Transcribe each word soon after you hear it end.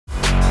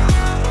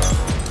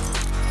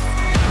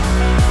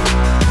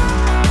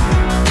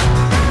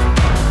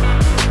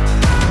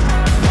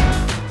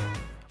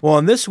Well,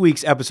 in this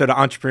week's episode of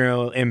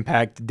Entrepreneurial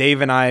Impact,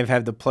 Dave and I have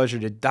had the pleasure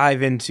to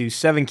dive into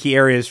 7 key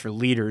areas for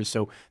leaders.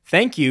 So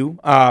thank you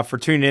for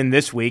tuning in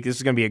this week. This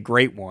is going to be a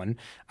great one.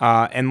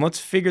 And let's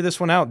figure this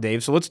one out,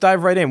 Dave. So let's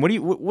dive right in.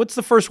 What's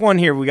the first one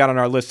here we got on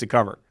our list to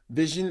cover?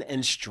 Vision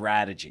and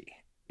strategy.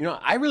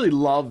 I really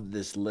love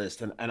this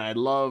list, and I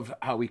love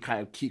how we kind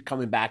of keep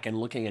coming back and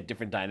looking at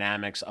different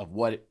dynamics of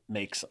what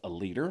makes a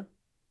leader,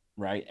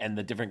 right? And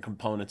the different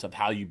components of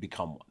how you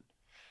become one,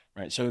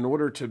 right? So in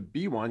order to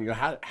be one,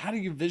 how do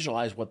you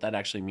visualize what that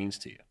actually means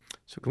to you?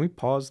 So can we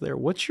pause there?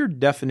 What's your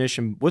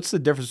definition? What's the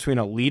difference between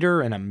a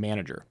leader and a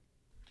manager?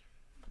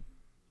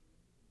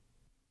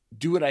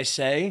 Do what I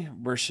say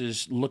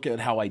versus look at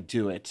how I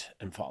do it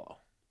and follow.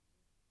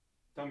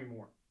 Tell me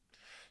more.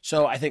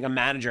 So I think a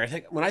manager,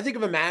 when I think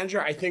of a manager,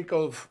 I think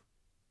of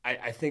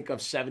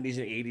 70s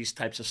and 80s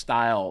types of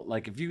style.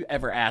 Like if you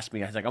ever asked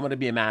me, I was like, I'm going to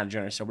be a manager.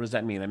 And I said, what does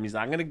that mean? That means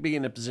I'm going to be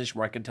in a position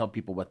where I can tell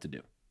people what to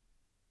do.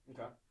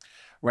 Okay.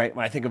 Right.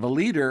 When I think of a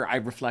leader, I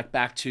reflect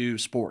back to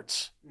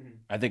sports. Mm-hmm.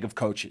 I think of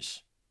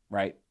coaches,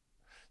 right?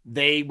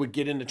 They would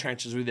get in the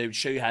trenches where they would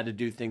show you how to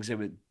do things. They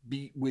would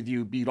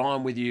beat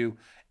on with you,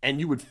 and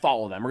you would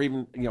follow them. Or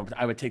even,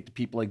 I would take the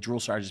people like drill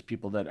sergeants,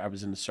 people that I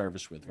was in the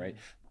service with, right?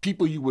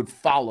 People you would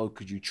follow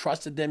because you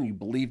trusted them, you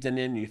believed in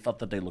them, and you felt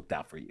that they looked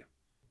out for you.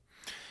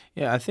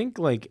 Yeah, I think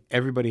like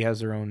everybody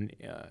has their own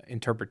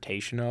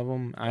interpretation of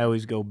them. I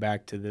always go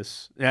back to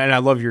this, and I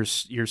love your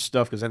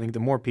stuff because I think the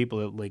more people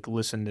that like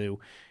listen to,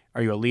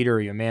 are you a leader,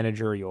 are you a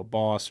manager, are you a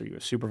boss, are you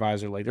a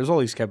supervisor? Like, there's all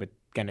these kind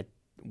of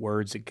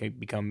words that can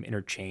become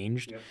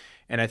interchanged, Yep.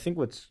 and I think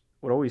what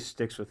always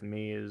sticks with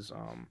me is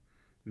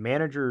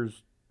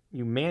managers.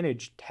 You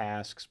manage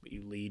tasks, but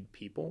you lead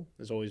people.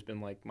 Has always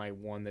been like my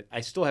one that I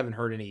still haven't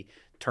heard any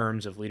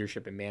terms of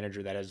leadership and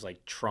manager that has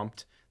like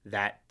trumped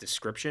that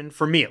description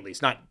for me at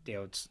least. Not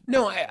it's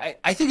No,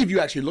 I think if you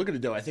actually look at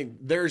it though, I think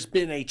there's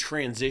been a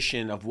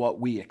transition of what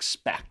we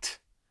expect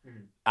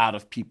out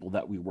of people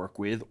that we work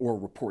with or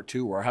report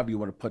to, or however you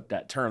want to put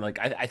that term. Like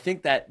I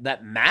think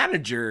that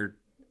manager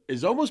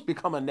is almost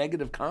become a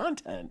negative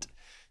content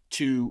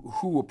to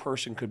who a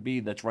person could be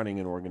that's running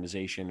an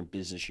organization, a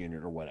business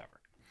unit, or whatever.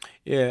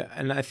 Yeah,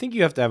 and I think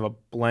you have to have a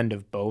blend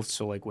of both.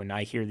 So like when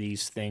I hear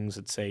these things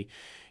that say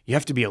you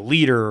have to be a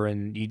leader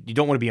and you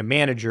don't want to be a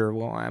manager,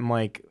 well, I'm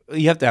like,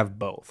 you have to have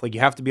both. Like you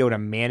have to be able to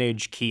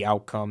manage key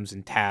outcomes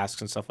and tasks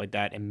and stuff like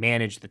that and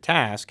manage the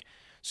task.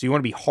 So you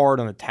want to be hard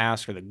on the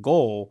task or the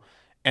goal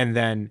and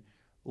then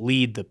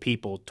lead the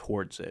people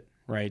towards it,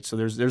 right? So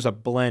there's a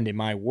blend in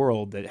my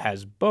world that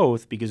has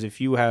both, because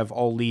if you have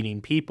all leading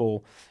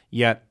people,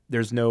 yet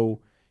there's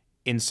no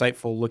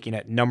insightful looking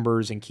at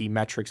numbers and key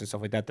metrics and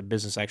stuff like that, the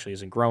business actually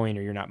isn't growing,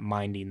 or you're not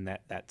minding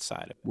that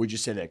side of it. Would you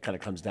say that kind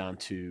of comes down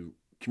to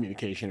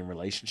communication and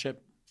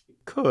relationship?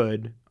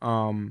 Could.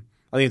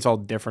 I think it's all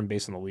different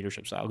based on the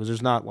leadership style, because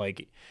there's not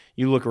like,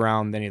 you look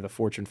around any of the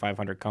Fortune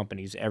 500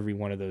 companies, every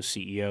one of those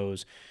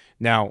CEOs.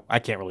 Now, I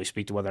can't really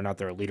speak to whether or not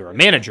they're a leader or a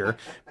manager,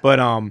 but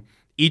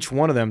each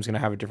one of them is going to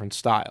have a different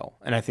style.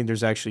 And I think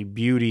there's actually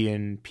beauty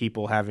in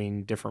people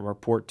having different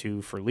report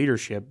to for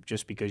leadership,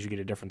 just because you get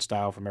a different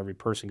style from every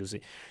person, because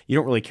you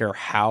don't really care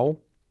how,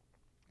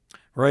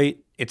 right?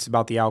 It's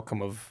about the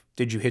outcome of,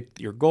 did you hit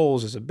your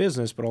goals as a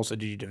business, but also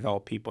did you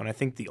develop people? And I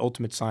think the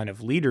ultimate sign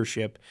of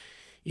leadership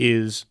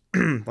is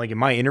like in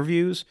my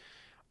interviews,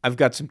 I've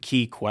got some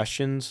key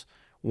questions.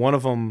 One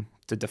of them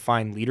to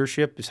define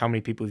leadership is, how many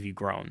people have you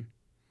grown?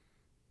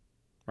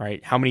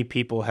 Right? How many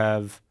people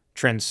have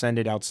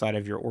transcended outside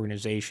of your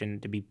organization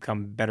to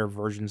become better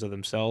versions of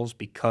themselves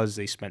because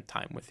they spent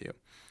time with you?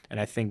 And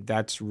I think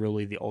that's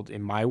really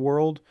in my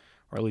world,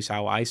 or at least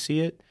how I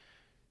see it,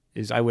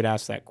 is I would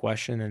ask that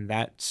question, and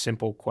that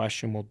simple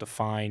question will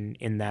define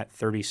in that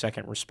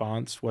 30-second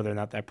response whether or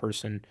not that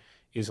person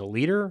is a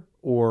leader,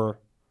 or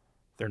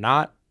they're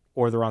not,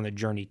 or they're on the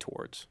journey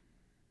towards.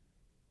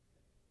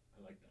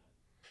 I like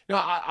that.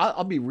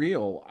 I'll be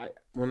real.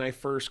 When I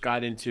first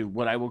got into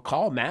what I would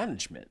call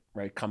management,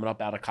 right, coming up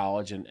out of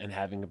college and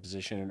having a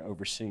position and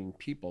overseeing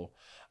people,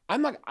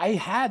 I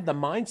had the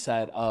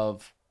mindset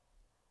of,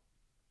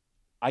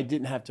 I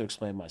didn't have to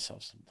explain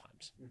myself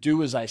sometimes.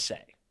 Do as I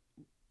say,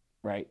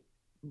 right?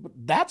 But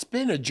that's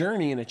been a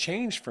journey and a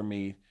change for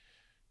me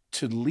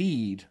to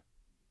lead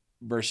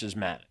versus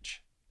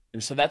manage.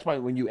 And so that's why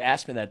when you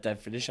ask me that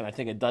definition, I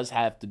think it does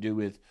have to do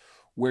with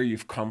where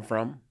you've come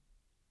from,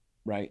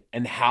 right?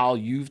 And how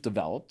you've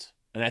developed.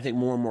 And I think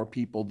more and more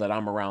people that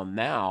I'm around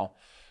now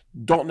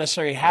don't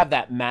necessarily have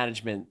that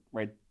management,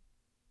 right?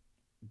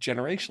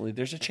 Generationally,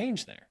 there's a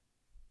change there.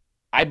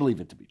 I believe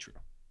it to be true.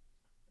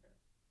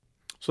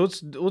 So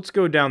let's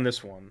go down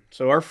this one.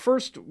 So our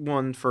first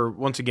one, for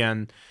once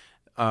again,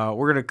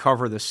 we're going to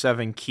cover the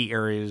 7 key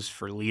areas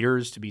for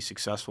leaders to be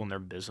successful in their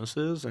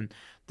businesses. And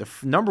the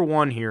number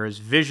one here is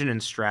vision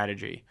and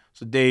strategy.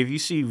 So Dave, you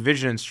see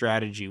vision and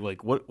strategy,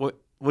 like what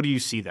do you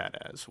see that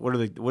as? What are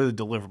the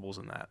deliverables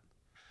in that?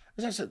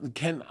 As I said,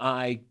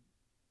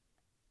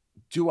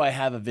 do I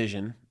have a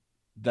vision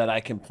that I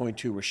can point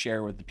to or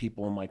share with the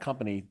people in my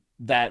company,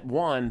 that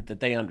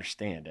they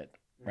understand it,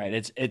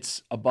 right?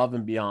 It's above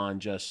and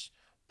beyond just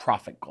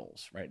profit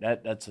goals, right?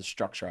 That's the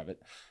structure of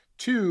it.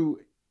 Two,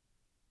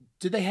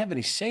 do they have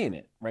any say in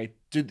it, right?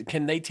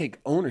 Can they take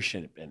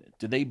ownership in it?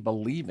 Do they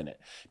believe in it?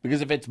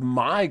 Because if it's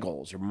my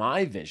goals or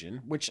my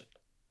vision, which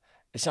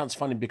it sounds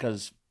funny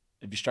because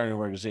if you start an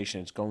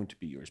organization, it's going to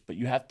be yours, but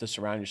you have to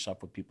surround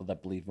yourself with people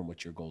that believe in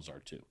what your goals are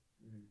too.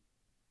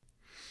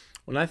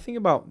 When I think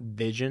about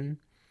vision,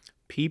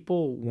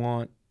 people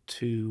want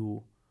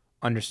to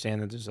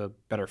understand that there's a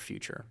better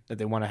future, that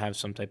they want to have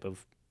some type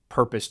of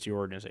purpose to your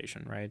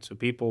organization, right? So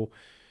people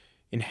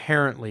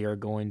inherently are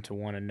going to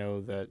want to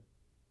know that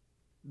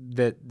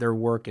their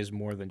work is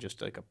more than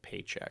just like a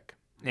paycheck.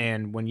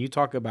 And when you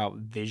talk about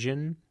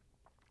vision,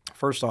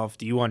 first off,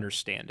 do you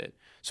understand it?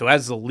 So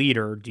as the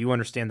leader, do you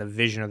understand the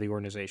vision of the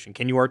organization?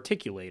 Can you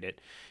articulate it,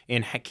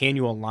 and can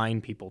you align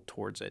people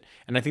towards it?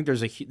 And I think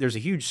there's a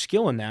huge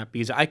skill in that,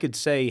 because I could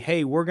say,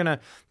 hey,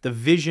 the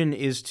vision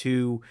is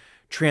to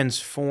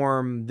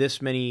transform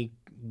this many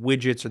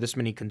widgets or this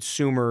many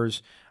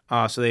consumers,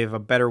 so they have a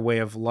better way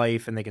of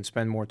life and they can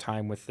spend more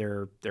time with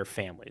their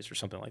families or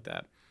something like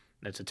that.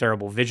 That's a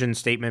terrible vision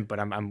statement, but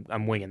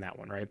I'm winging that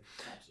one, right?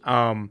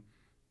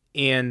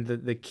 And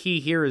the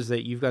key here is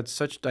that you've got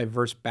such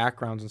diverse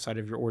backgrounds inside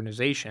of your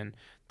organization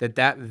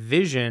that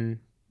vision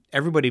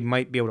everybody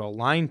might be able to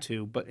align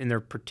to, but in their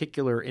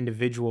particular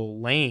individual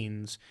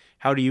lanes,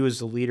 how do you as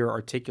the leader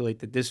articulate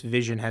that this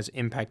vision has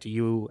impact to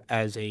you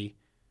as a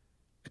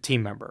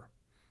team member?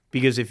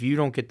 Because if you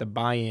don't get the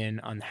buy-in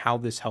on how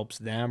this helps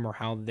them or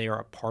how they are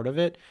a part of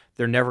it,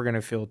 they're never going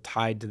to feel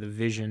tied to the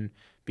vision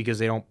because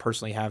they don't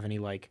personally have any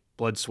like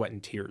blood, sweat,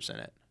 and tears in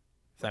it,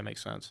 if that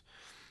makes sense.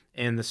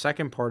 And the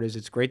second part is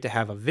it's great to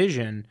have a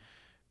vision,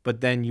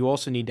 but then you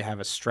also need to have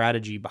a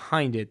strategy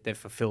behind it that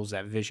fulfills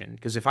that vision.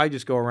 Because if I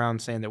just go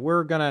around saying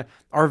that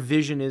our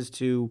vision is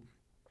to,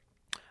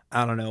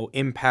 I don't know,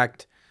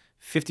 impact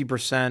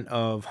 50%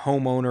 of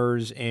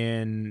homeowners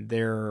in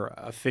their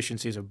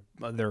efficiencies of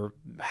their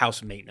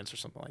house maintenance or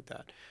something like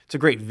that. It's a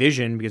great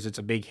vision because it's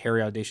a big,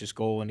 hairy, audacious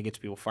goal and it gets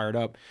people fired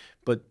up.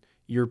 But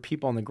your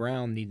people on the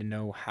ground need to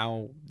know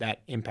how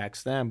that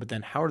impacts them, but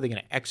then how are they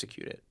going to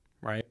execute it,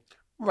 right?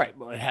 Right.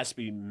 Well, it has to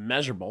be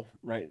measurable,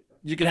 right?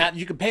 You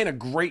can paint a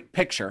great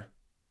picture,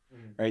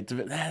 right?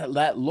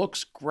 That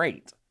looks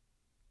great,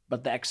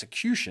 but the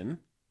execution,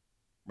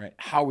 right?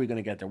 How are we going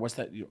to get there? What's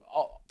that?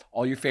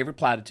 All your favorite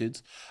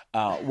platitudes.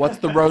 What's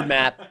the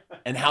roadmap,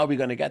 and how are we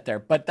going to get there?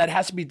 But that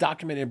has to be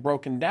documented and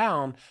broken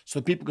down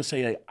so people can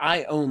say,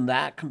 "I own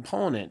that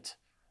component,"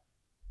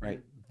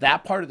 right?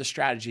 That part of the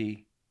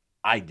strategy,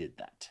 I did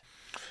that.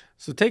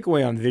 So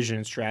takeaway on vision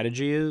and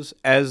strategy is,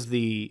 as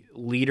the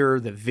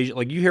leader, the vision,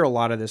 like you hear a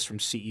lot of this from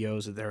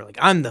CEOs that they're like,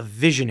 I'm the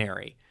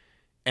visionary.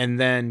 And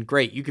then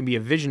great, you can be a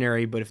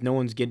visionary, but if no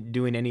one's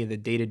doing any of the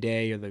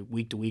day-to-day or the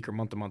week-to-week or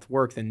month-to-month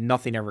work, then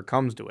nothing ever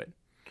comes to it.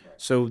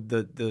 So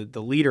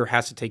the leader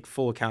has to take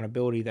full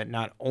accountability that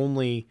not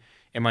only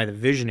am I the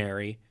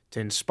visionary to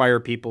inspire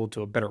people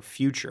to a better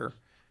future,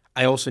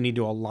 I also need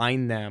to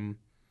align them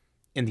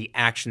in the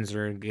actions that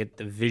are going to get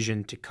the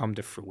vision to come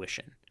to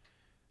fruition.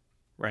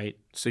 Right?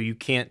 So you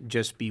can't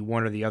just be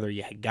one or the other.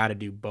 You got to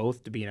do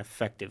both to be an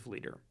effective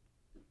leader.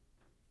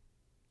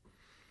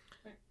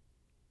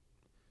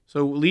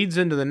 So leads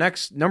into the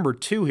next number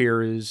 2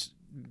 here is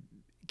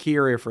key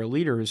area for a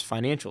leader is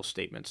financial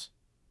statements.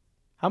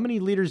 How many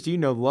leaders do you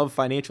know love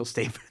financial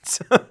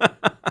statements?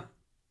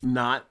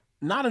 Not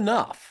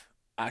enough,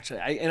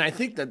 actually. I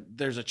think that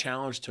there's a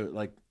challenge to it.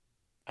 Like,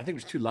 I think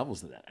there's 2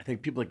 levels of that. I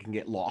think people that can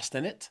get lost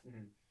in it,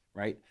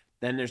 right?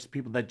 Then there's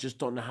people that just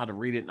don't know how to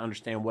read it and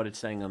understand what it's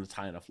saying on a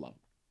high enough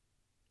level,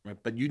 right?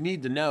 But you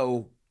need to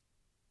know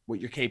what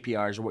your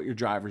KPIs or what your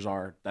drivers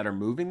are that are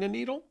moving the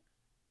needle,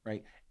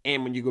 right?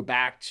 And when you go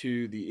back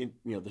to the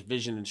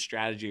vision and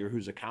strategy or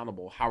who's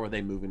accountable, how are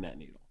they moving that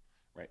needle,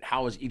 right?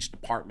 How is each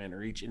department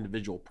or each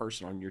individual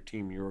person on your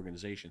team, your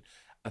organization,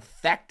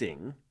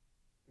 affecting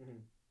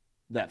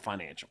that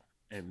financial?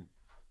 And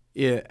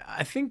yeah,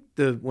 I think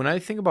when I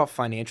think about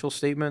financial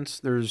statements,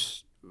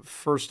 there's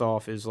first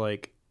off is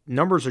like,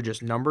 numbers are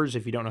just numbers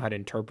if you don't know how to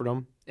interpret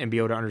them and be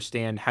able to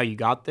understand how you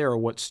got there or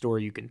what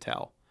story you can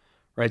tell,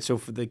 right? So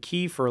for the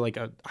key for like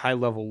a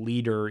high-level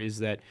leader is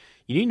that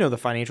you need to know the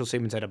financial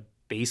statements at a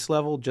base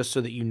level just so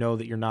that you know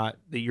that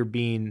you're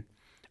being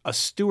a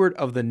steward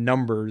of the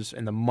numbers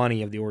and the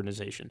money of the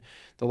organization.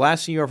 The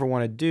last thing you ever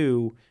want to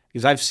do,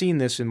 because I've seen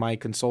this in my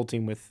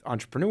consulting with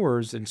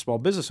entrepreneurs and small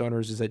business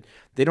owners, is that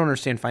they don't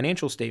understand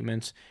financial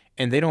statements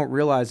and they don't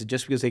realize that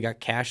just because they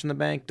got cash in the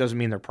bank doesn't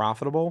mean they're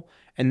profitable.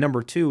 And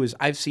number 2 is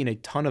I've seen a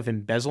ton of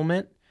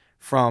embezzlement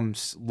from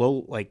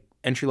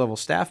entry-level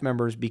staff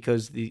members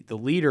because the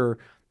leader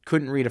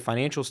couldn't read a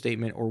financial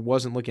statement or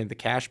wasn't looking at the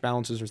cash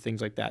balances or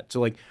things like that. So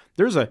like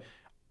there's a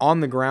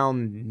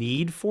on-the-ground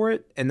need for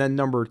it. And then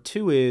number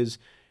 2 is,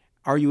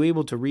 are you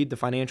able to read the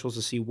financials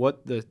to see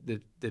what the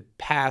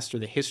past or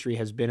the history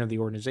has been of the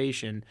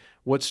organization?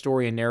 What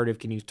story and narrative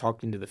can you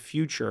talk into the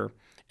future?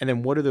 And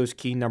then what are those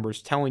key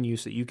numbers telling you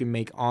so that you can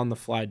make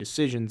on-the-fly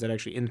decisions that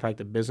actually impact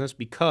the business?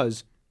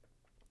 Because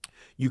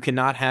You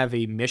cannot have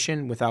a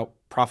mission without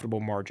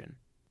profitable margin.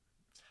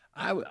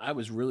 I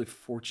was really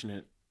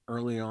fortunate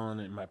early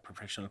on in my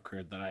professional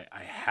career that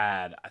I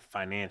had a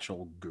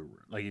financial guru.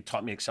 Like he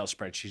taught me Excel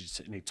spreadsheets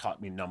and he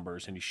taught me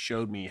numbers and he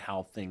showed me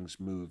how things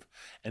move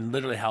and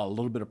literally how a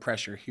little bit of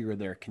pressure here or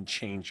there can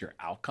change your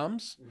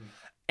outcomes.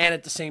 And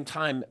at the same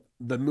time,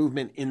 the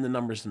movement in the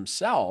numbers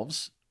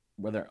themselves,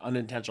 whether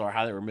unintentional or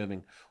how they were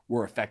moving,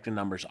 were affecting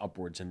numbers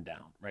upwards and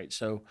down, right?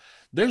 So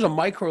there's a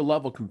micro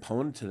level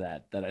component to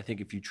that I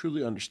think if you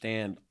truly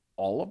understand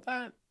all of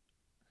that,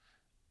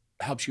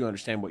 helps you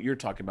understand what you're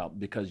talking about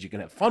because you can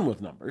have fun with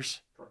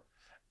numbers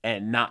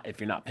and not if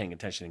you're not paying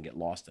attention and get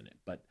lost in it.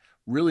 But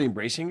really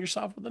embracing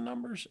yourself with the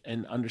numbers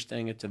and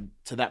understanding it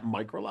to that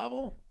micro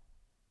level.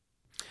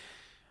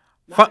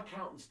 Not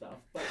accountant stuff,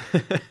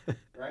 but,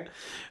 right?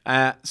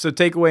 So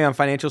takeaway on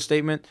financial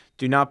statement,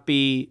 don't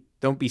be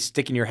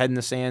sticking your head in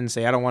the sand and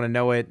say, I don't want to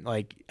know it.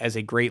 Like as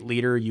a great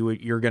leader,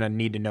 you're going to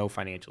need to know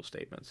financial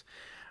statements.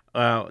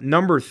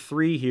 Number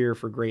 3 here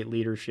for great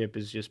leadership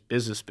is just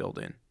business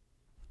building.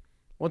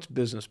 What's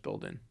business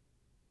building?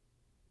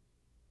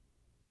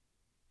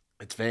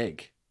 It's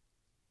vague.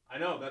 I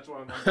know, that's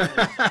why I'm saying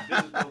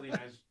business building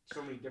has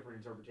so many different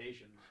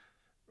interpretations.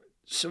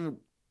 So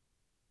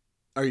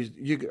are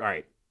you all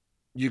right?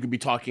 You could be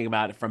talking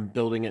about it from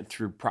building it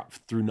through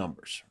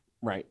numbers,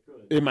 right?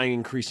 Good. Am I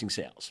increasing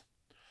sales?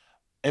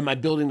 Am I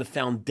building the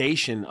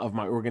foundation of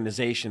my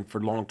organization for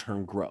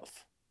long-term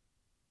growth?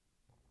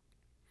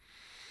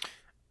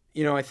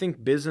 I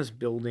think business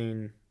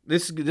building,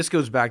 this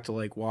goes back to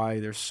like why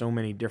there's so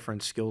many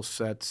different skill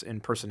sets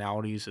and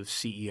personalities of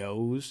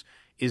CEOs,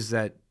 is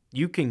that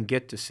you can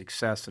get to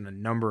success in a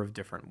number of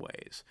different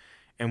ways.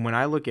 And when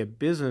I look at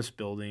business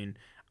building,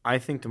 I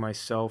think to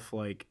myself,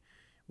 like,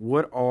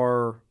 who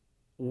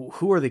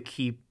are the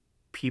key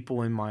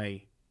people in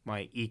my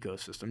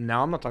ecosystem?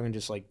 Now, I'm not talking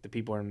just like the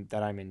people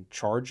that I'm in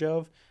charge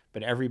of,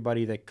 but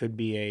everybody that could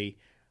be a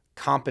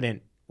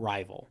competent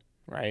rival,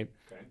 right?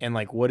 Okay. And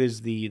like, what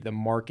is the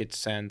market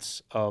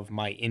sense of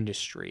my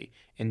industry?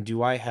 And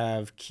do I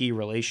have key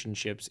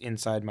relationships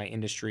inside my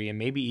industry and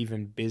maybe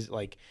even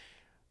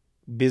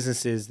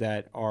businesses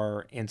that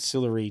are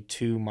ancillary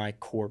to my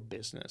core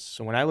business?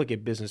 So when I look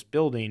at business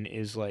building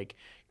is like,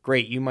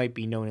 great, you might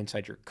be known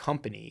inside your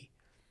company,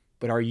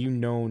 but are you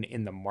known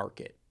in the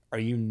market? Are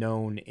you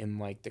known in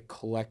like the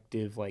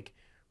collective, like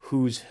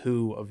who's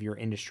who of your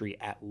industry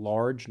at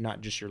large,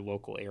 not just your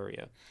local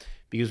area?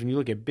 Because when you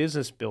look at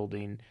business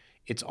building,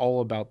 it's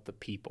all about the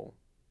people,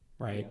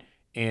 right?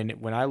 Yeah.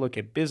 And when I look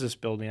at business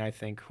building, I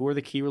think, who are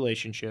the key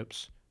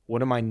relationships?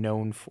 What am I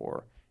known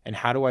for? And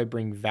how do I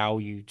bring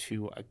value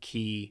to a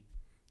key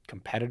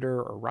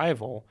competitor or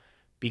rival?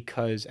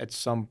 Because at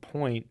some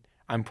point,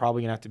 I'm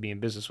probably going to have to be in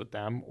business with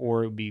them,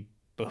 or it would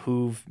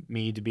behoove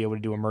me to be able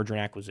to do a merger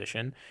and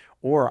acquisition,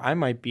 or I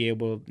might be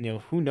able,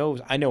 who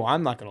knows? I know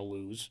I'm not going to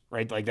lose,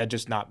 right? Like that,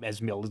 just not as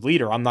a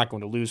leader, I'm not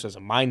going to lose as a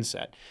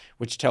mindset,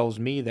 which tells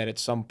me that at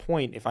some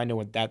point, if I know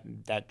what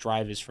that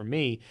drive is for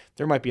me,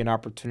 there might be an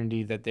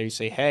opportunity that they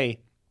say,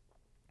 hey,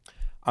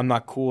 I'm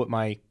not cool at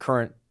my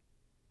current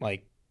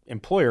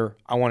employer,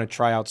 I want to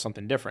try out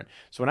something different.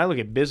 So when I look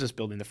at business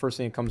building, the first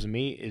thing that comes to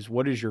me is,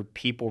 what does your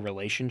people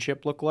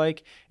relationship look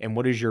like, and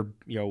what is your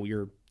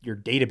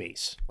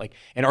database like,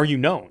 and are you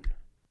known?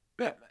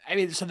 Yeah, I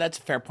mean, so that's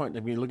a fair point.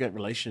 When you look at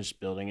relationship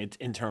building, it's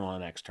internal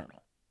and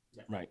external,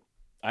 yeah. Right?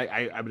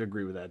 I would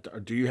agree with that. Or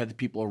do you have the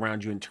people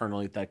around you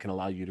internally that can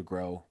allow you to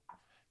grow?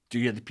 Do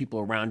you have the people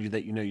around you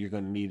that you're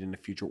going to need in the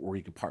future, or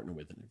you can partner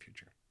with in the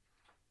future?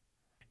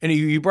 And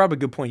you brought up a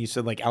good point. You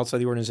said like outside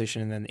the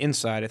organization and then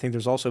inside. I think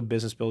there's also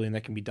business building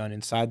that can be done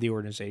inside the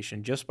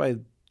organization just by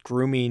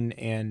grooming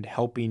and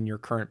helping your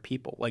current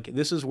people. Like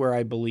this is where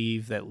I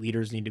believe that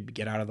leaders need to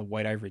get out of the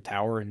white ivory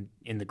tower and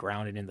in the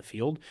ground and in the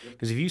field.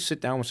 Because if you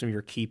sit down with some of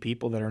your key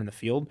people that are in the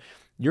field,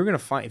 you're going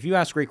to find, if you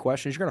ask great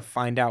questions, you're going to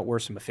find out where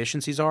some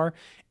efficiencies are.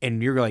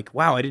 And you're like,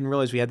 wow, I didn't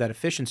realize we had that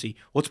efficiency.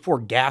 Let's pour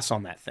gas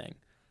on that thing,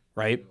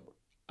 right?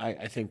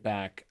 I think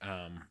back,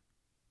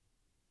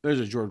 there's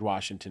a George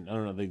Washington. I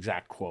don't know the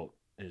exact quote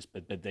is,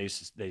 but they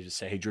just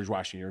say, "Hey, George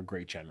Washington, you're a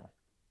great general.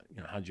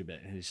 How'd you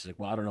bet?" And he's like,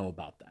 "Well, I don't know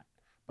about that,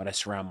 but I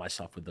surround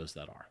myself with those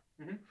that are."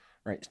 Mm-hmm.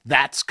 Right.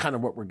 That's kind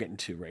of what we're getting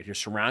to right here.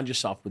 Surround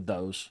yourself with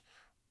those,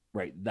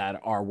 right,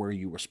 that are where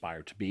you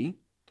aspire to be,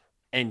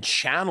 and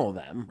channel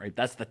them. Right.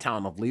 That's the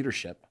talent of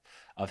leadership,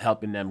 of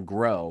helping them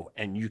grow,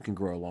 and you can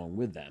grow along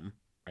with them.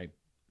 Right.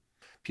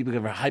 People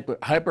get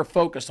hyper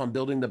focused on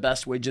building the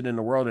best widget in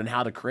the world and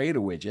how to create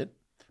a widget,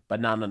 but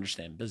not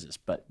understand business.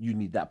 But you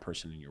need that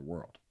person in your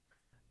world.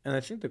 And I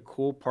think the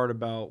cool part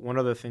about one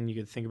other thing you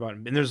could think about,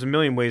 and there's a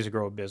million ways to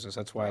grow a business.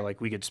 That's why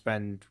we could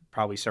spend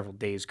probably several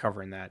days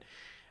covering that.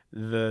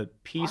 The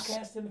piece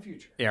podcast in the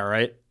future. Yeah,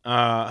 right.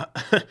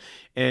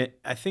 And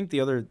I think the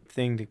other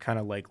thing to kind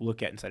of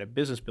look at inside of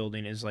business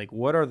building is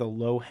what are the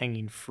low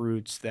hanging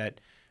fruits that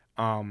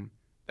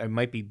that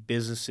might be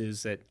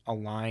businesses that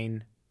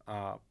align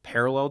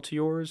parallel to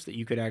yours that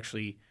you could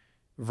actually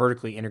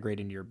vertically integrate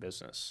into your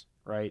business.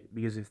 Right?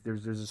 Because if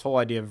there's this whole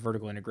idea of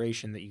vertical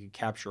integration that you can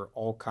capture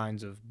all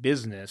kinds of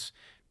business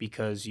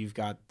because you've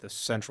got the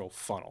central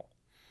funnel.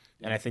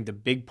 And I think the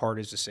big part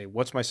is to say,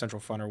 what's my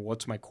central funnel?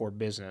 What's my core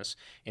business?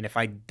 And if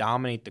I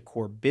dominate the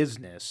core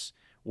business,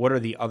 what are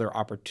the other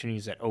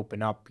opportunities that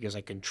open up because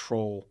I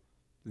control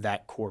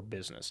that core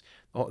business?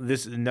 Well,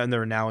 this is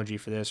another analogy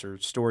for this or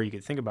story you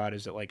could think about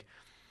is that like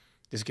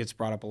this gets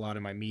brought up a lot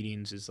in my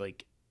meetings is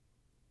like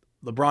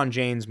LeBron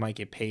James might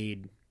get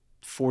paid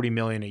 $40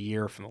 million a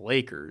year from the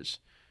Lakers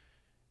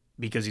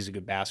because he's a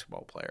good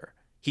basketball player.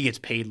 He gets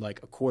paid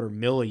like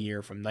 $250,000 a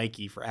year from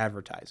Nike for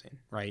advertising,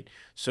 right?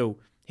 So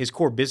his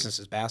core business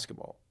is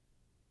basketball.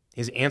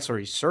 His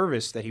ancillary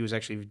service that he was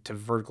actually to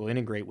vertical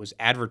integrate was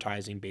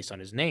advertising based on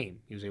his name.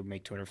 He was able to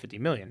make $250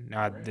 million.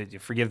 Now,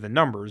 forgive the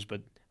numbers,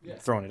 but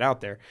throwing it out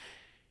there.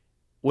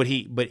 But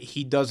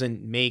he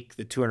doesn't make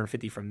the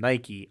 250 from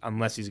Nike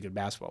unless he's a good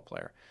basketball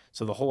player.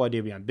 So the whole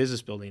idea behind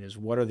business building is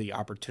what are the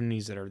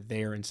opportunities that are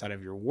there inside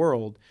of your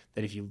world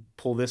that if you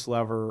pull this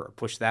lever or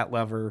push that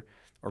lever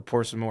or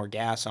pour some more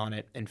gas on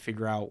it and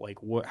figure out like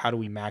how do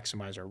we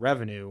maximize our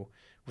revenue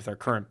with our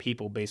current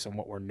people based on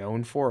what we're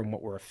known for and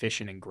what we're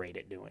efficient and great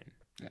at doing.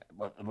 Yeah,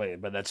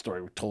 but that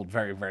story was told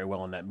very, very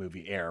well in that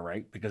movie Air,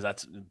 right? Because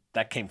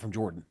that came from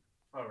Jordan.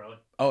 Oh, really?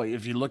 Oh,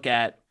 if you look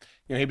at,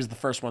 he was the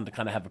first one to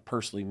kind of have a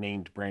personally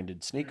named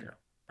branded sneaker,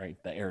 right?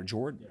 The Air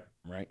Jordan,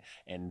 right?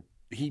 And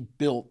he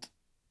built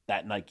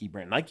that Nike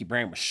brand. Nike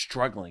brand was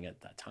struggling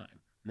at that time.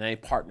 And they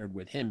partnered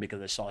with him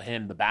because they saw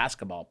him, the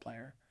basketball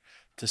player,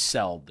 to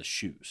sell the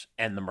shoes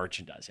and the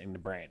merchandising, the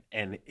brand.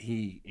 And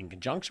he, in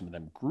conjunction with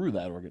them, grew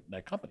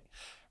that company,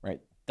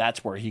 right?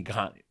 That's where he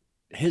got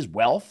his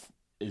wealth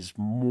is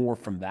more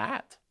from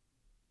that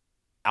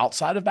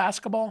outside of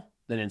basketball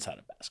than inside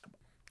of basketball.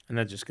 And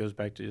that just goes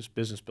back to just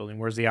business building.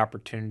 Where's the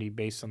opportunity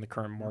based on the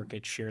current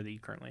market share that you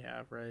currently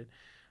have, right?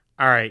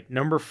 All right,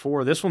 number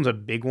 4. This one's a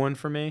big one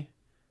for me.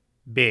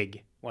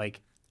 Big,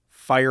 like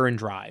fire and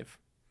drive.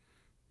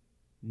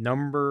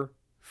 Number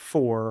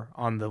 4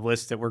 on the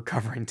list that we're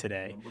covering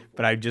today.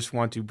 But I just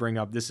want to bring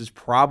up, this is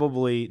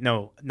probably,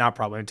 no, not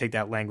probably, I'm going to take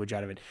that language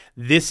out of it.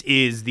 This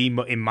is,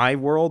 in my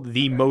world,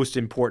 the most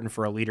important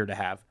for a leader to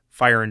have,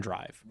 fire and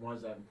drive. Why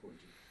is that important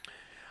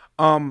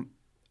to you?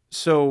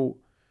 So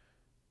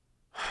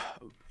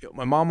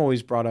my mom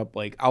always brought up,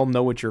 like, I'll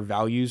know what your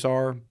values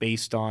are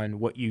based on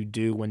what you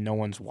do when no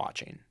one's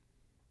watching.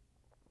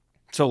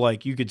 So,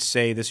 like, you could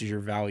say this is your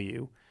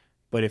value,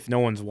 but if no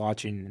one's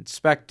watching and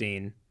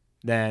inspecting,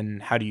 then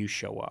how do you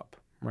show up,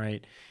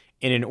 right?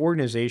 In an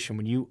organization,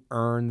 when you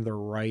earn the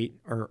right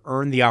or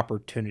earn the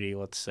opportunity,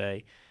 let's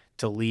say,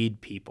 to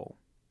lead people,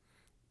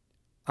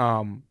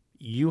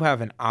 you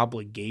have an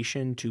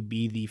obligation to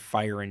be the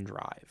fire and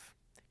drive.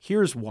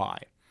 Here's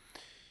why.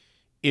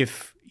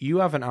 If you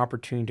have an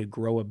opportunity to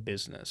grow a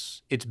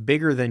business, it's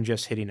bigger than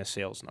just hitting a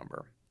sales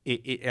number.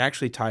 It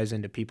actually ties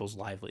into people's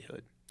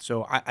livelihood.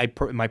 So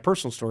my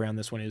personal story on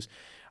this one is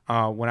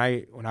when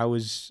I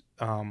was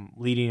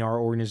leading our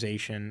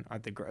organization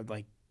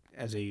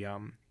as a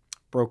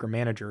broker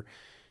manager,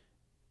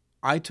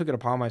 I took it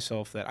upon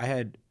myself that I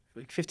had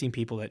like 15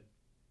 people that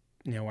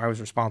I was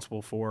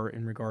responsible for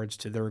in regards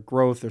to their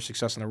growth, their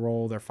success in their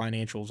role, their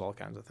financials, all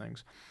kinds of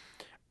things.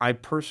 I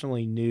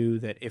personally knew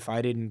that if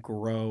I didn't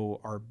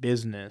grow our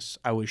business,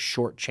 I was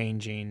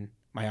shortchanging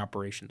my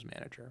operations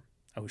manager.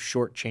 I was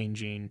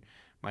shortchanging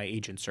my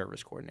agent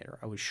service coordinator.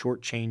 I was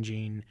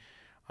shortchanging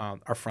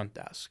our front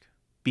desk.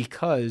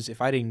 Because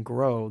if I didn't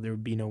grow, there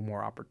would be no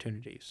more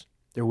opportunities.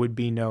 There would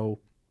be no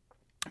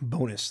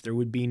bonus. There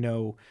would be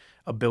no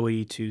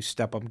ability to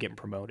step up and get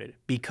promoted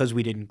because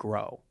we didn't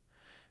grow.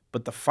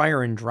 But the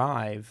fire and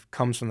drive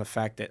comes from the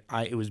fact that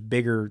it was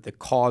bigger. The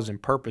cause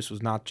and purpose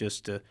was not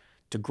just to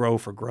grow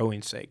for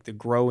growing's sake. The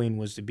growing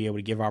was to be able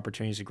to give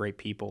opportunities to great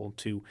people,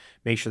 to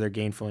make sure they're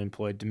gainfully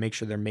employed, to make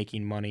sure they're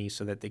making money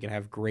so that they can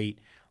have great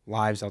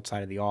lives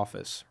outside of the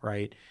office,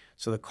 right?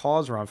 So the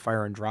cause around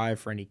fire and drive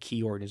for any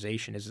key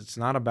organization is it's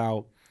not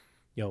about,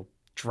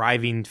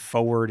 driving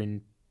forward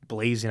and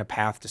blazing a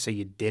path to say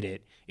you did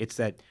it. It's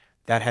that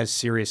has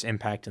serious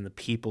impact on the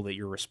people that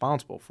you're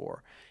responsible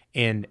for.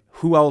 And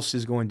who else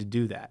is going to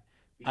do that?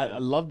 I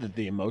love that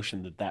the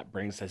emotion that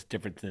brings that's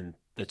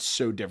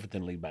so different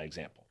than lead by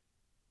example.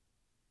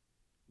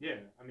 Yeah,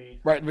 I mean,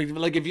 right.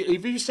 Like if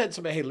you said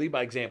somebody, hey, lead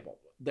by example,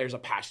 there's a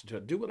passion to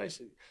it. Do what I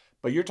say.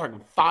 But you're talking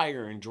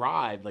fire and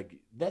drive. Like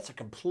that's a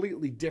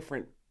completely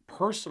different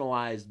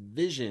personalized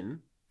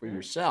vision for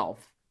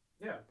yourself.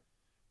 Yeah.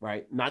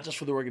 Right. Not just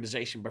for the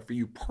organization, but for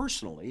you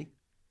personally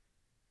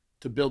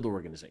to build the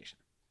organization.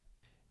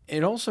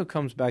 It also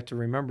comes back to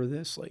remember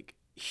this, like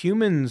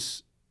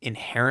humans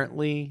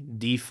inherently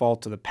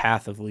default to the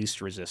path of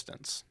least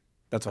resistance.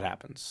 That's what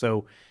happens.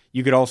 So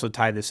you could also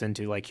tie this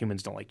into like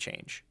humans don't like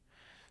change.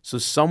 So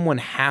someone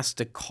has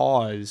to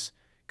cause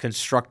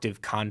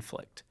constructive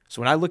conflict.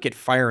 So when I look at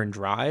fire and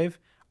drive,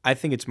 I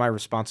think it's my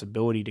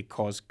responsibility to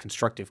cause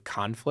constructive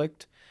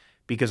conflict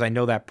because I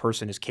know that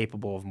person is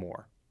capable of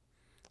more.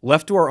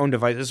 Left to our own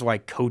devices, this is why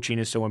coaching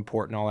is so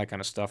important, all that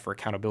kind of stuff for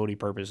accountability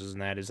purposes,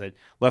 and that is that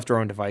left to our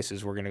own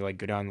devices, we're going to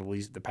go down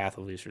the path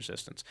of least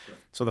resistance. Sure.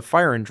 So the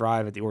fire and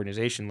drive at the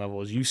organization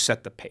level is you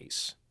set the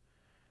pace,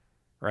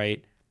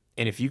 right?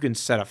 And if you can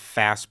set a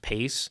fast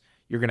pace,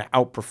 you're going to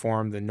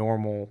outperform the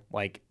normal,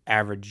 like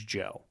average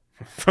Joe,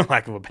 for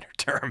lack of a better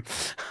term.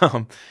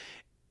 Um,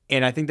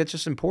 and I think that's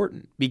just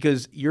important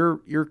because your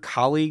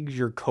colleagues,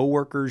 your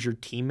coworkers, your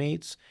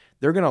teammates,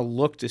 they're going to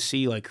look to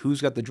see like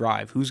who's got the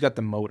drive, who's got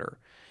the motor.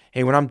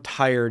 Hey, when I'm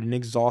tired and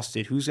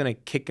exhausted, who's going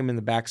to kick them in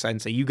the backside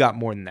and say, you got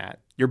more than that.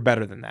 You're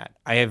better than that.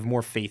 I have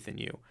more faith in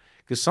you.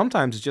 Because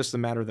sometimes it's just a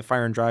matter of the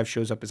fire and drive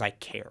shows up as I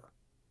care.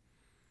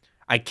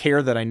 I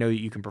care that I know that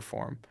you can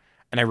perform,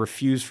 and I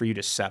refuse for you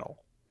to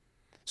settle.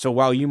 So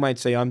while you might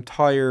say, I'm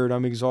tired,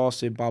 I'm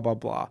exhausted, blah, blah,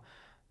 blah,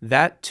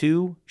 that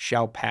too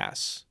shall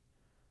pass.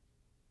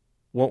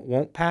 What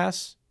won't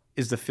pass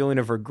is the feeling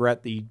of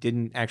regret that you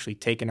didn't actually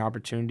take an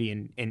opportunity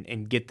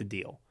and get the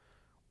deal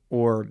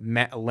or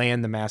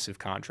land the massive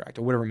contract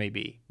or whatever it may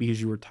be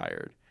because you were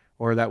tired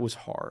or that was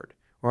hard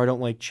or I don't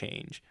like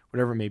change,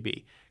 whatever it may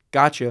be.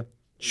 Gotcha.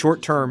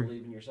 Short term.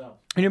 You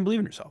didn't believe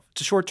in yourself.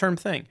 It's a short term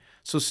thing.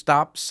 So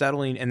stop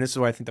settling. And this is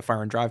why I think the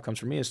fire and drive comes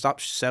from me is stop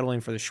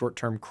settling for the short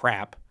term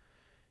crap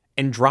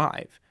and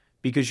drive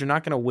because you're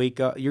not going to wake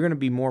up. You're going to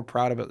be more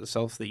proud about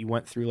yourself that you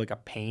went through like a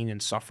pain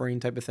and suffering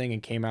type of thing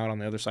and came out on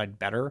the other side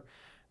better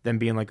than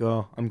being like,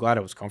 oh, I'm glad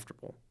I was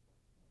comfortable.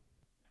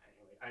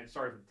 I'm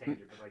sorry for the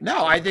tangent. But like,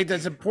 no, I think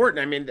that's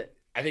important. I mean,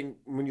 I think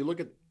when you look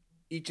at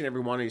each and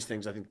every one of these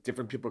things, I think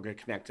different people get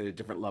connected at a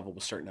different level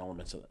with certain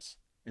elements of this.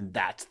 And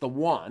that's the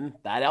one,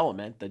 that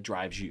element that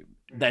drives you,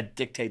 that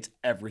dictates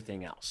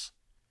everything else.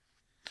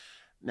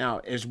 Now,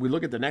 as we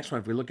look at the next one,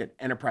 if we look at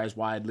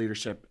enterprise-wide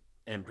leadership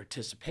and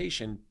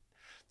participation,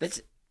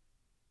 that's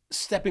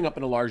stepping up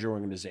in a larger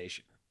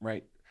organization,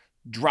 right?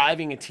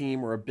 Driving a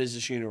team or a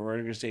business unit or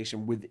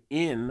organization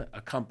within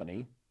a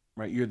company,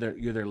 right? You're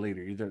their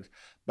leader.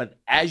 But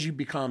as you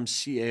become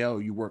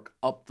CAO, you work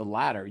up the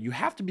ladder. You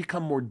have to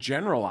become more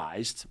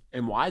generalized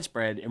and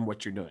widespread in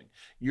what you're doing.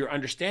 You're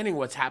understanding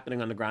what's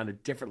happening on the ground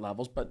at different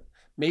levels, but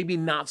maybe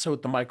not so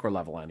at the micro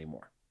level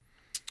anymore.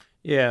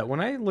 Yeah,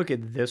 when I look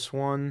at this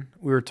one,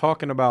 we were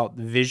talking about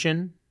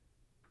vision,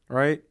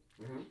 right?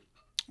 Mm-hmm.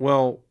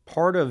 Well,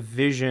 part of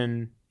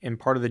vision and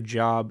part of the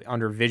job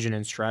under vision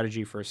and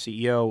strategy for a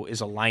CEO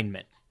is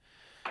alignment.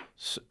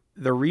 So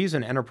the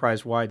reason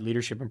enterprise-wide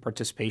leadership and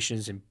participation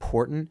is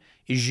important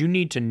is you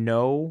need to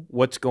know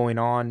what's going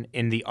on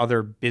in the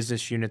other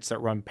business units that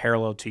run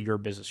parallel to your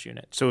business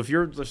unit. So if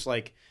you're just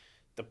like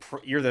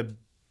you're the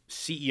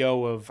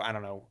CEO of, I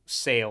don't know,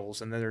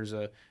 sales, and then there's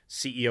a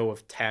CEO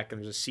of tech,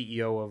 and there's a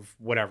CEO of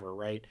whatever,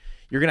 right?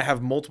 You're going to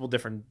have multiple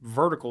different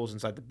verticals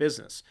inside the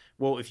business.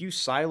 Well, if you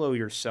silo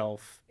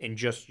yourself in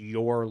just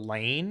your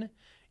lane,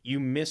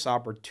 you miss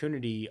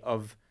opportunity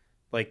of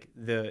like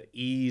the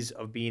ease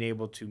of being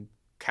able to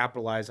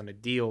capitalize on a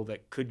deal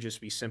that could just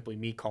be simply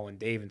me calling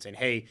Dave and saying,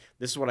 hey,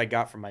 this is what I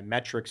got from my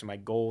metrics and my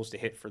goals to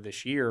hit for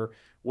this year.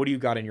 What do you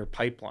got in your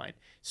pipeline?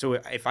 So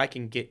if I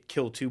can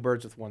kill two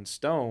birds with one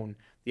stone,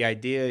 the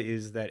idea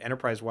is that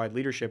enterprise-wide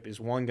leadership is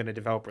one, going to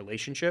develop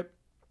relationship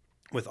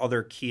with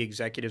other key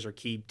executives or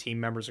key team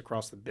members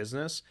across the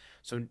business.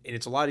 So and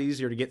it's a lot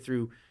easier to get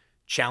through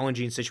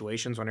challenging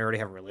situations when I already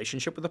have a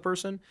relationship with the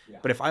person. Yeah.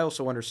 But if I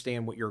also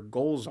understand what your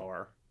goals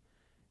are,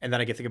 and then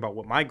I can think about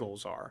what my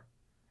goals are,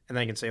 and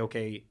then I can say,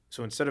 okay,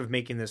 so instead of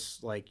making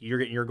this like you're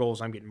getting your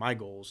goals, I'm getting my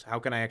goals, how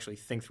can I actually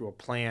think through a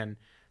plan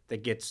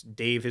that gets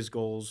Dave his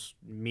goals,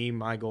 me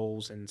my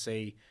goals, and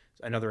say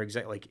another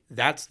exec? Like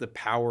that's the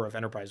power of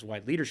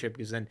enterprise-wide leadership,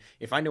 because then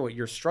if I know what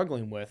you're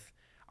struggling with,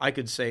 I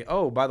could say,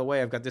 oh, by the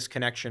way, I've got this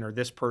connection or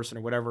this person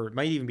or whatever. It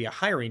might even be a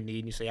hiring need.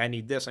 And you say, I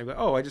need this. And I go,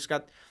 oh, I just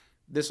got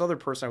this other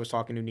person I was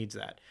talking to needs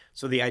that.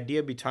 So the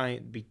idea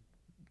behind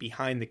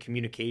the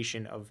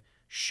communication of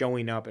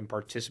showing up and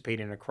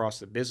participating across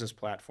the business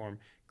platform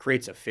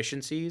creates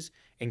efficiencies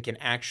and can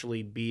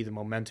actually be the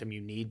momentum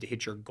you need to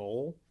hit your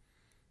goal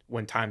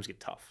when times get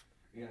tough.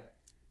 Yeah.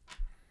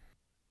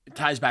 It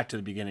ties back to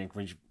the beginning.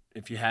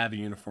 If you have a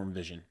uniform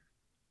vision,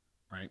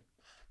 right?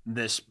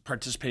 This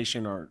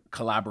participation or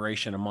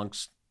collaboration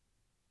amongst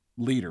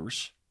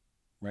leaders,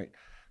 right?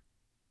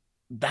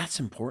 That's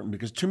important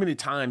because too many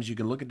times you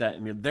can look at that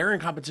and they're in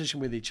competition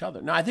with each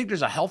other. Now, I think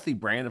there's a healthy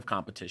brand of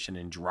competition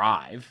and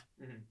drive,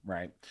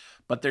 right?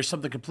 But there's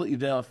something completely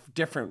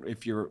different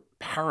if you're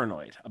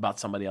paranoid about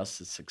somebody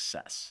else's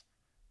success,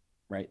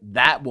 right?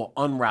 That will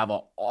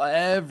unravel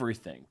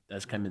everything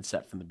that's come and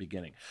set from the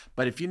beginning.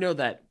 But if you know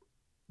that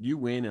you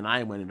win and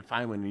I win, and if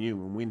I win and you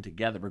win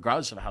together,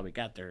 regardless of how we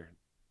got there,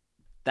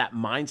 that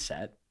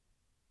mindset,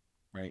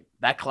 right?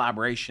 That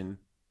collaboration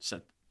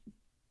set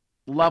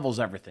levels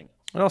everything.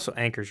 It also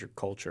anchors your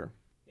culture,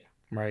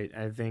 right?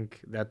 I think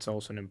that's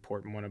also an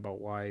important one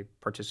about why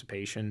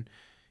participation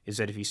is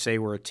that if you say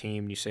we're a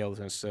team, you say all this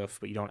kind of stuff,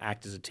 but you don't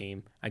act as a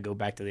team, I go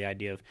back to the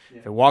idea of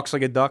if it walks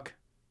like a duck,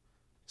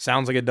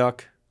 sounds like a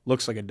duck,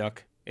 looks like a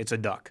duck, it's a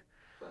duck.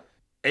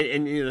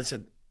 And you know, that's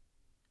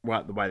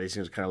why these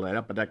things kind of light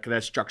up, but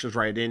that structures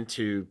right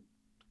into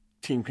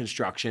team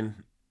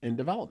construction and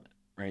development,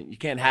 right? You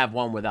can't have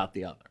one without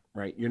the other,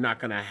 right? You're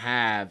not going to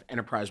have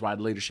enterprise-wide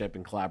leadership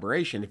and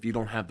collaboration if you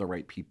don't have the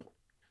right people.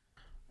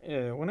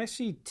 Yeah, when I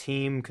see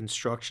team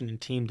construction and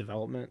team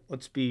development,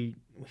 let's be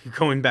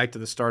going back to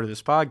the start of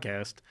this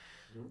podcast.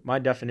 My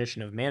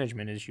definition of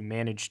management is you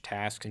manage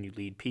tasks and you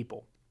lead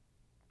people.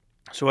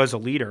 So as a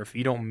leader, if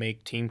you don't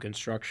make team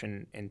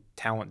construction and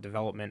talent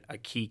development a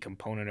key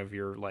component of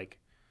your like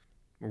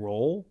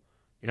role,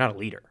 you're not a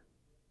leader.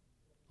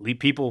 Lead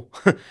people,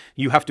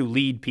 you have to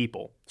lead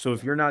people. So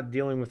if you're not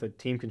dealing with a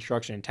team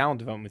construction and talent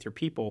development with your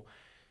people,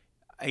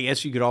 I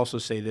guess you could also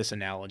say this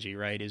analogy,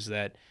 right? Is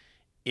that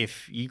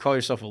if you call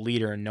yourself a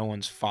leader and no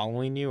one's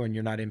following you and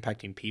you're not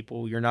impacting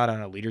people, you're not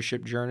on a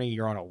leadership journey,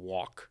 you're on a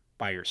walk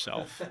by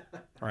yourself,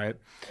 right?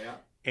 Yeah.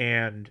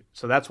 And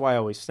so that's why I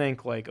always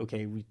think like,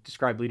 okay, we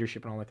describe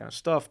leadership and all that kind of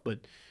stuff, but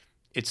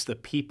it's the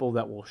people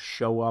that will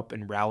show up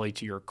and rally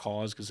to your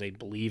cause because they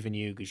believe in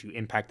you, because you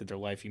impacted their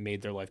life, you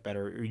made their life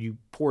better, or you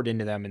poured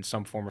into them in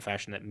some form or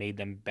fashion that made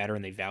them better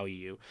and they value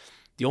you.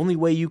 The only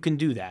way you can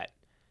do that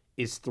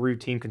is through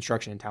team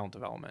construction and talent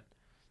development,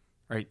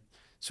 right?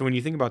 So when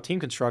you think about team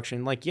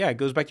construction, like, yeah, it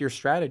goes back to your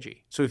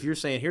strategy. So if you're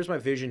saying, here's my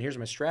vision, here's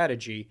my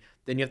strategy,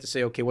 then you have to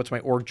say, okay, what's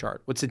my org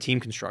chart? What's the team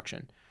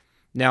construction?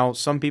 Now,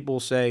 some people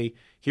say,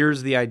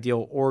 here's the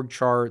ideal org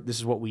chart. This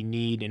is what we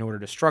need in order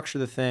to structure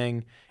the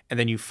thing. And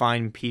then you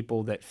find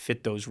people that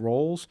fit those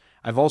roles.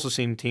 I've also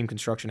seen team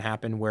construction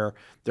happen where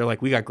they're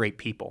like, we got great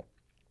people.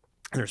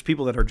 And there's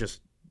people that are just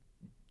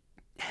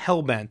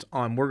hell bent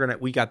on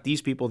we got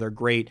these people, they're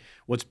great.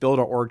 Let's build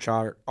our org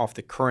chart off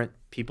the current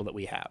people that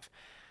we have.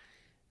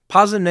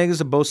 Positive and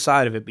negatives of both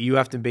sides of it, but you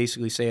have to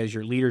basically say as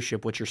your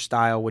leadership, what's your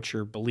style, what's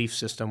your belief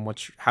system,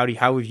 how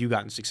have you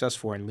gotten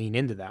successful and lean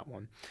into that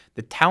one.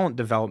 The talent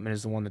development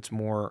is the one that's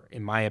more,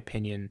 in my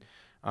opinion,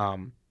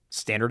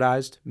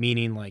 standardized,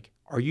 meaning like,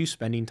 are you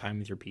spending time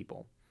with your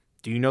people?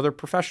 Do you know their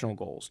professional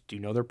goals? Do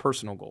you know their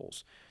personal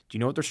goals? Do you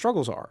know what their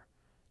struggles are?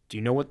 Do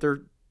you know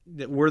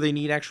where they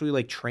need actually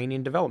like training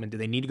and development? Do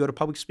they need to go to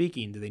public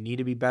speaking? Do they need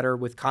to be better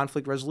with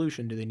conflict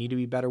resolution? Do they need to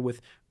be better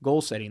with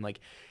goal setting? Like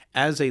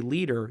as a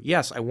leader,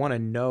 yes, I want to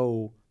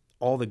know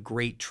all the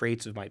great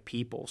traits of my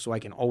people so I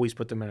can always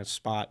put them in a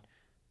spot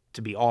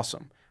to be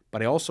awesome.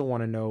 But I also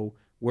want to know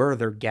where are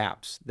their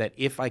gaps that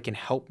if I can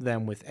help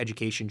them with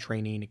education,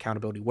 training,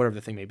 accountability, whatever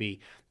the thing may be,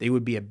 they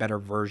would be a better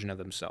version of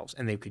themselves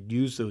and they could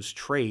use those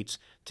traits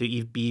to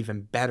be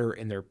even better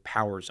in their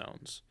power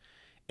zones.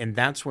 And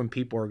that's when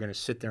people are going to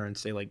sit there and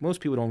say, like, most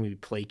people don't want to be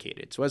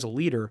placated. So as a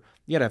leader,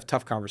 you got to have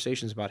tough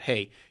conversations about,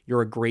 hey,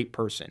 you're a great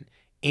person.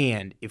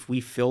 And if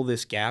we fill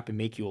this gap and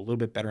make you a little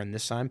bit better in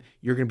this time,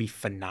 you're going to be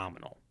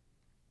phenomenal.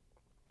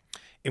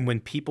 And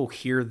when people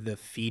hear the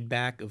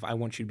feedback of, I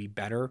want you to be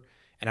better,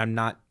 and I'm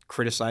not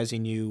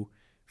criticizing you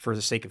for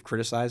the sake of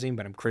criticizing,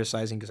 but I'm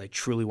criticizing because I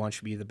truly want you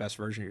to be the best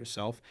version of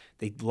yourself,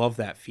 they love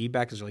that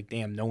feedback because they're like,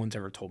 damn, no one's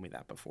ever told me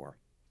that before.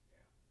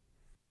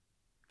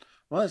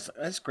 Well,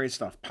 that's great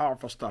stuff,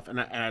 powerful stuff,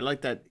 and I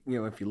like that.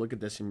 If you look at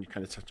this and you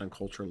kind of touch on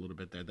culture a little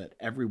bit there, that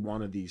every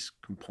one of these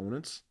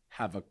components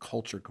have a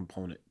culture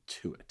component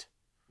to it,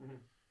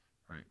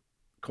 right?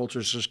 Culture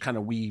is just kind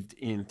of weaved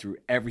in through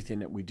everything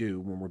that we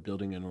do when we're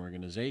building an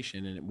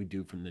organization, and we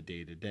do from the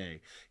day to day.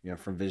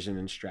 From vision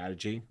and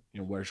strategy.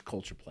 Where's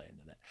culture playing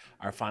in it?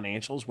 Our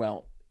financials.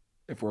 Well,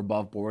 if we're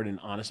above board and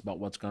honest about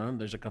what's going on,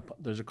 there's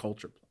a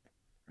culture play.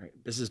 Right?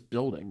 This is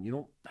building. You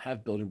don't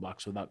have building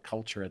blocks without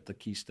culture at the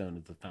keystone,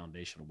 at the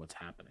foundation of what's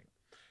happening.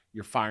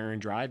 Your fire and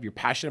drive, you're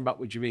passionate about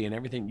what you be, and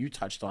everything you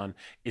touched on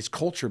is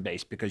culture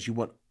based because you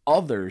want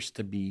others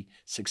to be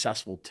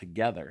successful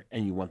together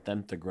and you want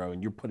them to grow,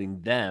 and you're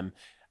putting them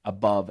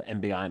above and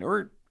behind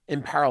or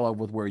in parallel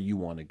with where you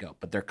want to go,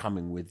 but they're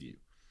coming with you,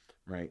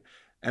 right?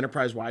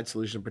 Enterprise wide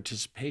solution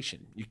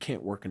participation. You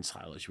can't work in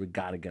silos. You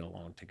got to get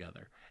along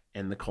together.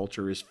 And the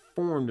culture is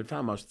formed and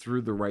found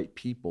through the right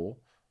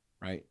people,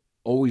 right?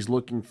 Always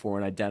looking for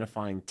and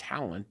identifying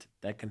talent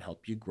that can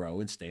help you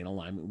grow and stay in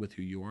alignment with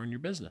who you are in your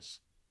business.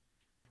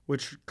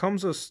 Which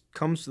comes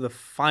to the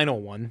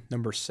final one,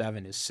 number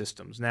 7 is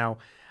systems. Now,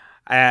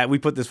 we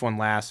put this one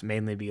last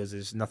mainly because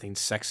there's nothing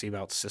sexy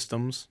about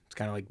systems. It's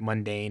kind of like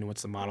mundane.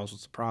 What's the models?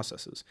 What's the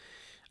processes?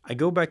 I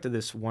go back to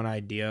this one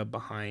idea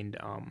behind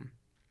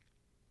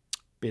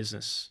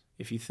business.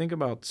 If you think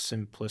about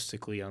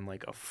simplistically on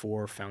like a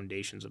 4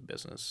 foundations of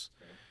business,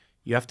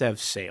 you have to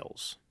have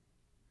sales.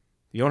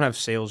 If you don't have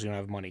sales, you don't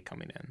have money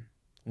coming in.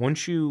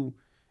 Once you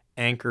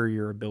anchor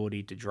your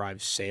ability to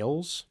drive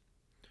sales,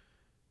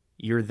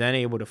 you're then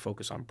able to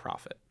focus on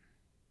profit.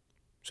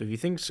 So if you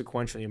think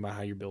sequentially about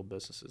how you build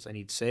businesses, I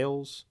need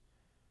sales,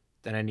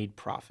 then I need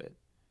profit.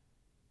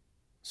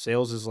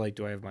 Sales is like,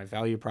 do I have my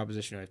value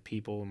proposition? Do I have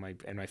people?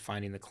 Am I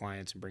finding the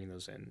clients and bringing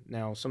those in?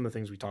 Now, some of the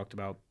things we talked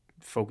about,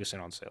 focusing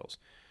on sales.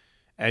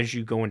 As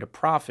you go into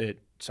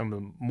profit, some of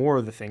the more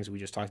of the things we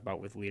just talked about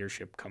with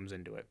leadership comes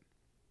into it.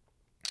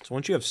 So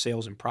once you have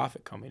sales and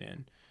profit coming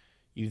in,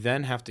 you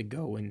then have to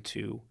go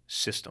into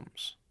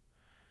systems.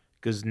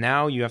 Because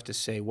now you have to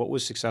say what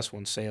was successful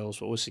in sales,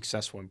 what was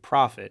successful in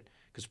profit,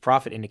 because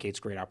profit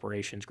indicates great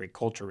operations, great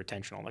culture,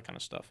 retention, all that kind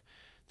of stuff.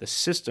 The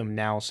system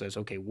now says,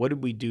 okay, what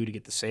did we do to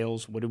get the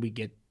sales? What did we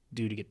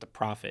do to get the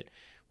profit?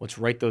 Let's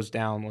write those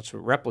down. Let's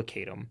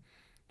replicate them.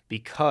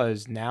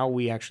 because now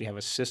we actually have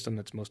a system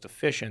that's most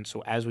efficient.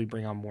 So as we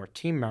bring on more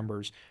team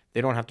members,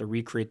 they don't have to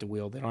recreate the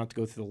wheel. They don't have to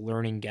go through the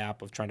learning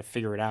gap of trying to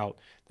figure it out.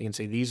 They can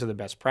say, these are the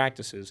best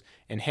practices.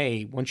 And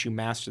hey, once you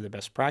master the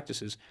best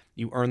practices,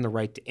 you earn the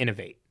right to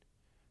innovate,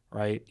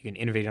 right? You can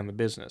innovate on the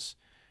business.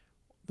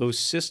 Those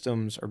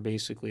systems are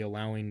basically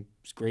allowing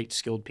great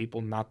skilled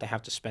people not to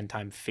have to spend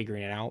time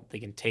figuring it out. They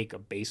can take a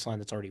baseline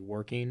that's already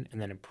working and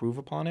then improve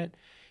upon it.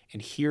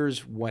 And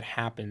here's what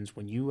happens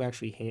when you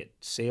actually hit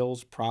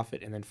sales,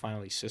 profit, and then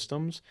finally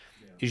systems,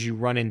 is you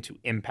run into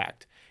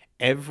impact.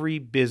 Every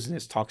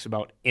business talks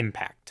about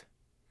impact.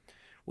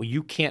 Well,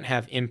 you can't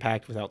have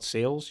impact without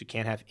sales, you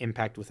can't have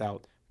impact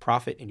without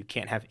profit, and you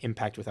can't have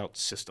impact without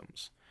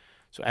systems.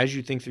 So as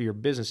you think through your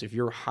business, if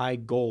your high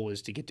goal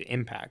is to get to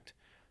impact,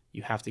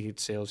 you have to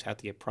get sales, you have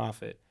to get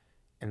profit.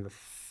 And the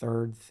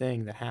third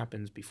thing that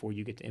happens before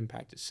you get to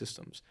impact is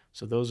systems.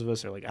 So those of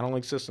us are like, I don't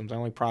like systems, I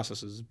don't like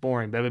processes, it's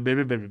boring, blah, blah, blah,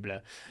 blah, blah, blah.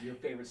 Your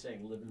favorite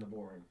saying, live in the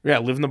boring. Yeah,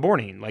 live in the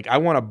boring. Like, I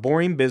want a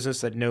boring business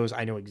that knows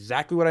I know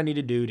exactly what I need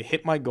to do to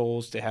hit my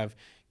goals, to have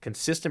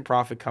consistent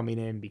profit coming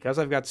in because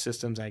I've got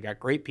systems and I got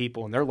great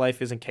people and their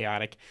life isn't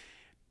chaotic,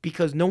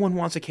 because no one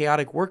wants a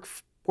chaotic work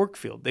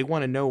field. They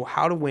want to know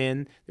how to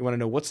win. They want to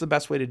know what's the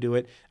best way to do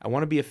it. I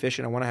want to be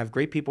efficient. I want to have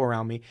great people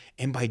around me.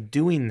 And by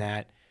doing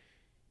that,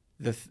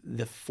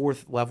 the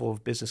fourth level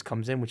of business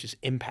comes in, which is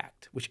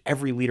impact, which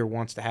every leader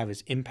wants to have,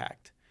 is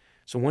impact.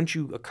 So once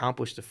you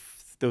accomplish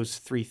those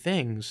three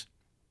things,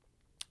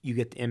 you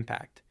get the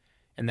impact.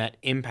 And that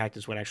impact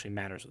is what actually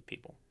matters with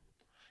people.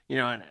 You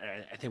know, and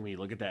I think when you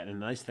look at that, and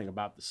the nice thing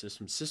about the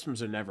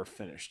systems are never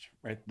finished,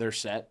 right? They're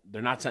set.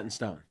 They're not set in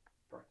stone,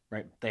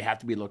 right? They have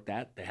to be looked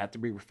at. They have to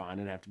be refined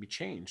and have to be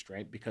changed,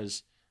 right?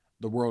 Because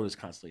the world is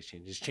constantly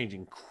changing. It's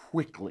changing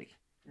quickly,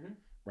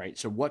 right?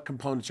 So what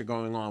components are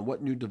going on?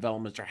 What new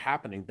developments are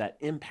happening that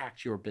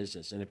impact your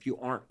business? And if you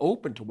aren't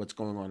open to what's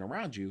going on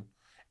around you,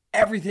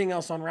 everything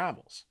else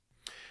unravels.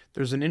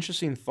 There's an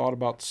interesting thought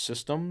about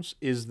systems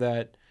is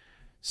that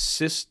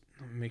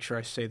make sure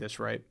I say this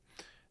right.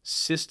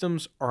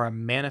 Systems are a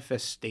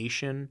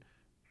manifestation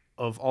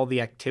of all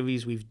the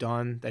activities we've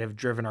done that have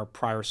driven our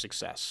prior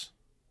success.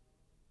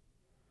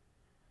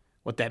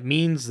 What that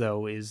means,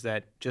 though, is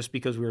that just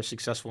because we were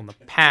successful in the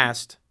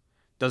past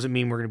doesn't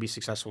mean we're going to be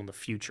successful in the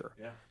future.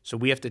 Yeah. So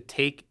we have to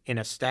take in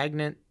a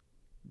stagnant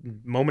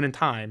moment in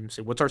time,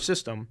 say, what's our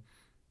system?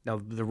 Now,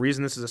 the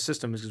reason this is a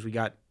system is because we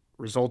got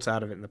results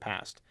out of it in the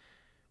past.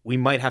 We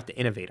might have to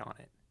innovate on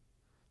it.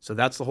 So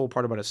that's the whole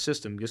part about a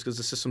system. Just because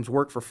the system's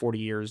worked for 40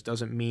 years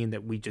doesn't mean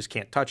that we just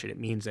can't touch it. It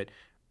means that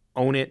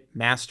own it,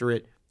 master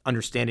it,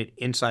 understand it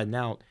inside and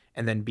out,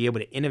 and then be able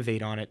to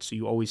innovate on it so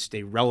you always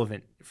stay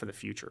relevant for the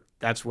future.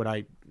 That's what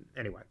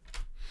anyway.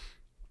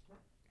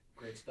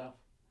 Great stuff.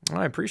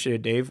 I appreciate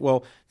it, Dave.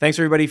 Well, thanks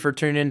everybody for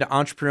tuning in to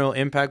Entrepreneurial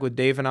Impact with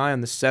Dave and I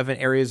on the 7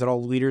 areas that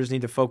all leaders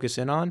need to focus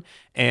in on.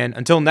 And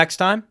until next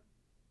time,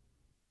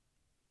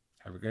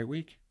 have a great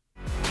week.